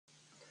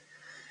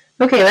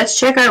Okay, let's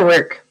check our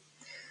work.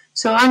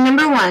 So on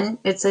number 1,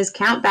 it says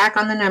count back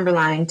on the number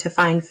line to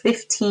find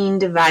 15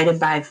 divided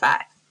by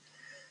 5.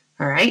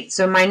 All right,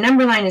 so my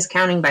number line is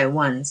counting by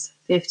ones.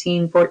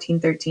 15,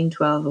 14, 13,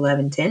 12,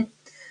 11, 10.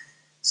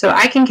 So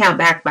I can count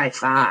back by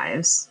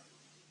 5s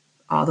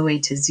all the way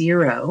to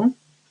 0.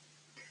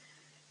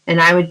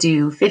 And I would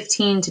do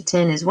 15 to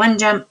 10 is 1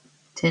 jump,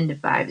 10 to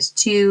 5 is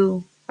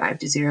 2, 5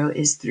 to 0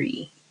 is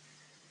 3.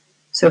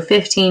 So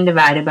 15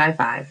 divided by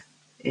 5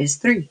 is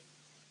 3.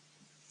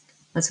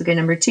 Let's look at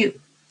number 2.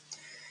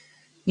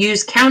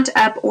 Use count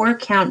up or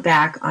count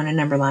back on a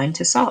number line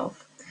to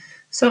solve.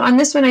 So on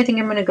this one, I think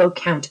I'm going to go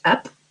count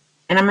up,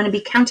 and I'm going to be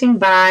counting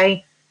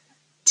by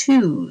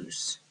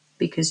 2s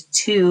because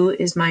 2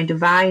 is my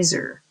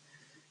divisor.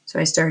 So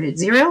I start at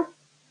 0,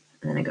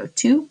 and then I go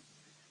 2,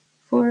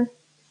 4,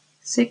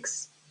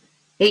 6,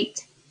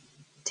 8,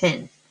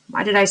 10.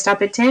 Why did I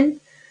stop at 10?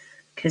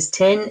 Because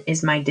 10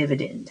 is my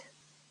dividend.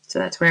 So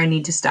that's where I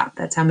need to stop.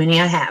 That's how many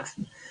I have.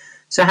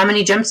 So how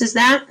many jumps is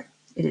that?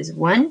 It is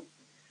 1,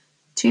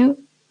 2,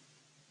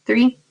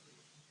 3,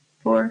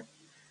 4,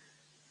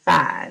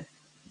 5.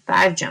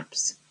 5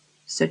 jumps.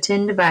 So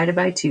 10 divided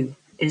by 2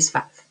 is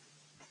 5.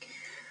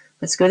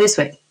 Let's go this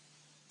way.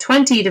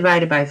 20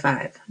 divided by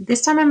 5.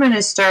 This time I'm going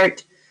to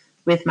start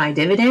with my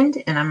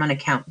dividend and I'm going to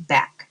count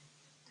back.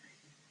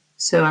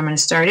 So I'm going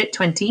to start at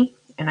 20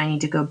 and I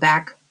need to go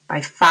back by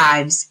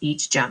 5s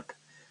each jump.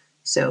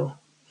 So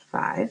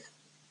 5.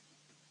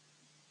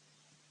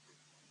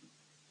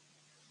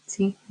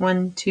 See,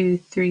 1, 2,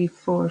 3,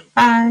 4,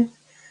 5.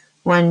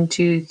 1,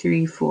 2,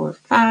 3, 4,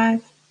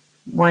 5.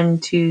 1,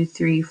 2,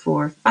 3,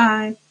 4,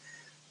 5.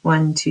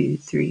 1, 2,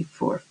 3,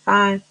 4,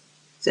 5.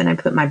 Then I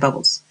put my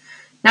bubbles.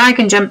 Now I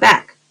can jump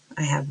back.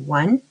 I have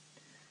 1,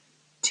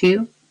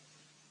 2,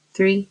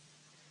 3,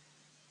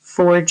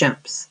 4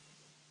 jumps.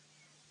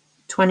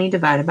 20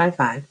 divided by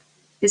 5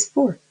 is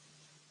 4.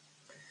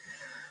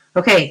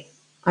 Okay,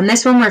 on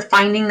this one we're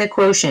finding the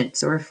quotient,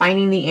 so we're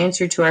finding the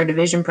answer to our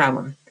division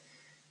problem.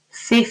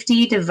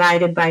 50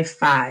 divided by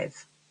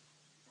 5.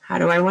 How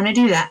do I want to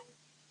do that?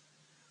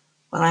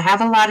 Well, I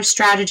have a lot of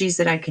strategies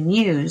that I can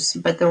use,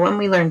 but the one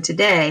we learned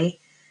today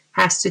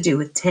has to do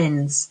with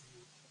tens.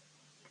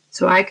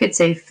 So I could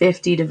say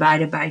 50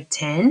 divided by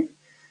 10,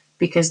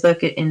 because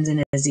look, it ends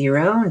in a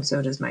 0, and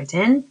so does my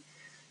 10.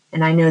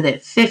 And I know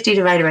that 50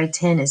 divided by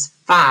 10 is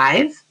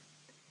 5,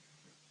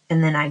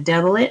 and then I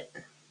double it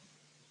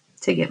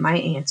to get my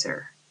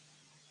answer.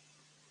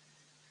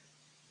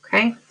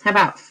 Okay, how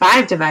about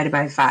 5 divided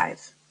by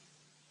 5?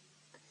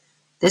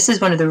 This is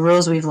one of the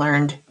rules we've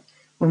learned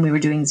when we were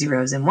doing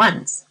zeros and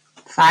ones.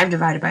 5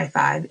 divided by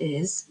 5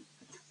 is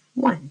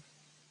 1.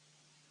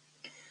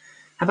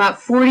 How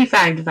about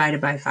 45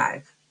 divided by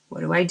 5?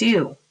 What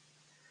do? I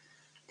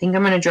think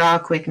I'm going to draw a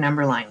quick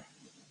number line.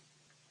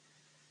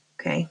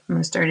 Okay, I'm going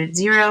to start at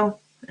 0,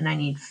 and I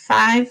need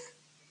 5,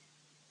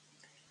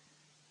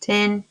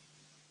 10,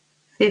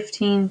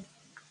 15,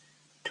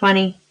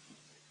 20,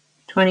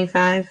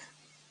 25,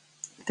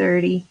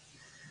 30,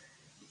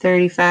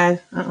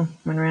 35, I'm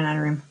going to run out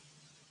of room,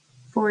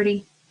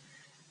 40,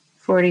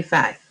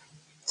 45.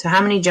 So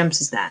how many jumps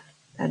is that?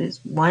 That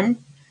is 1,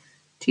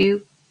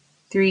 2,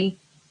 3,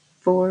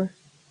 4,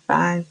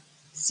 5,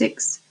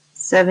 6,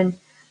 7,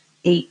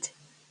 8,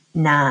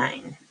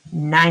 9.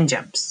 9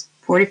 jumps.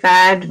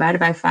 45 divided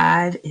by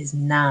 5 is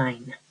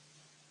 9.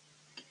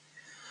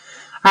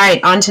 All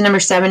right, on to number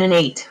 7 and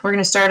 8. We're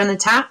going to start on the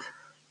top.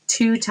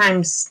 2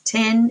 times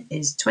 10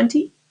 is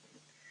 20.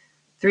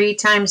 3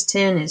 times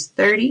 10 is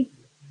 30.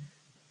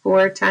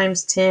 4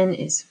 times 10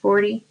 is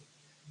 40.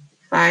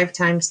 5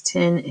 times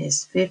 10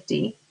 is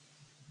 50.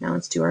 Now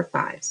let's do our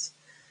 5s.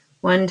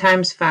 1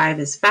 times 5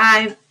 is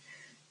 5.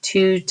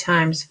 2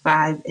 times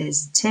 5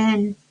 is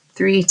 10.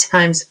 3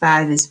 times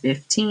 5 is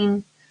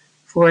 15.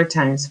 4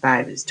 times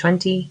 5 is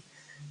 20.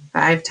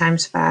 5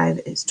 times 5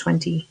 is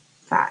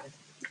 25.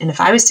 And if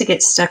I was to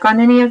get stuck on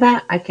any of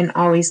that, I can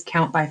always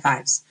count by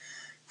 5s.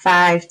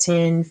 5,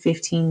 10,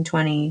 15,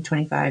 20,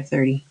 25,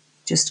 30.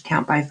 Just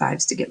count by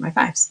 5s to get my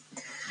 5s.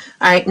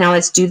 All right, now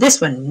let's do this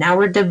one. Now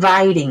we're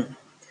dividing.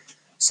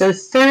 So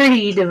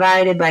 30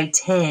 divided by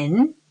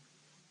 10,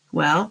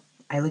 well,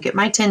 I look at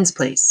my tens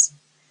place.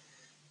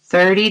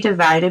 30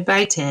 divided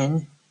by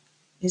 10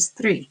 is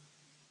 3.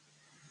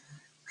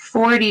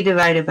 40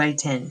 divided by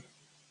 10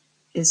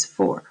 is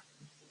 4.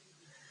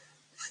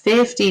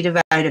 50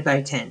 divided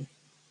by 10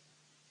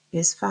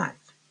 is 5.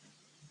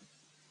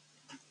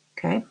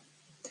 Okay,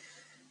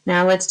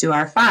 now let's do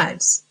our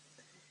 5s.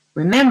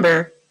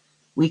 Remember,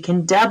 we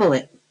can double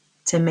it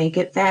to make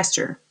it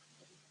faster.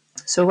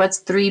 So what's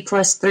 3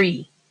 plus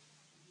 3?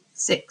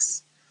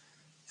 6.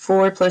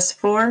 4 plus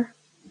 4?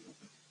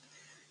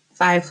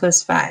 5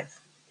 plus 5.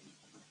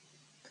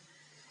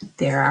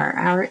 There are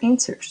our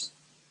answers.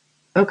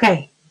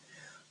 Okay,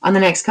 on the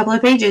next couple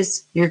of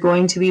pages, you're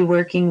going to be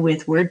working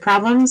with word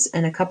problems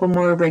and a couple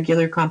more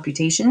regular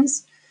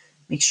computations.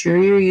 Make sure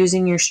you're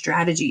using your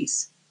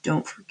strategies.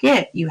 Don't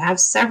forget, you have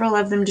several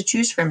of them to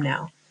choose from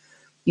now.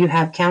 You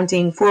have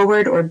counting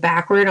forward or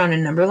backward on a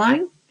number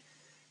line,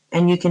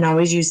 and you can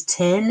always use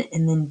 10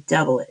 and then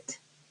double it.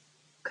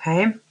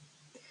 Okay?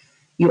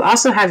 You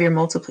also have your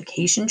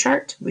multiplication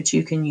chart, which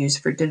you can use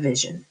for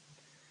division.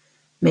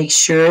 Make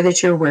sure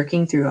that you're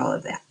working through all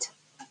of that.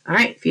 All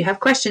right, if you have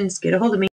questions, get a hold of me.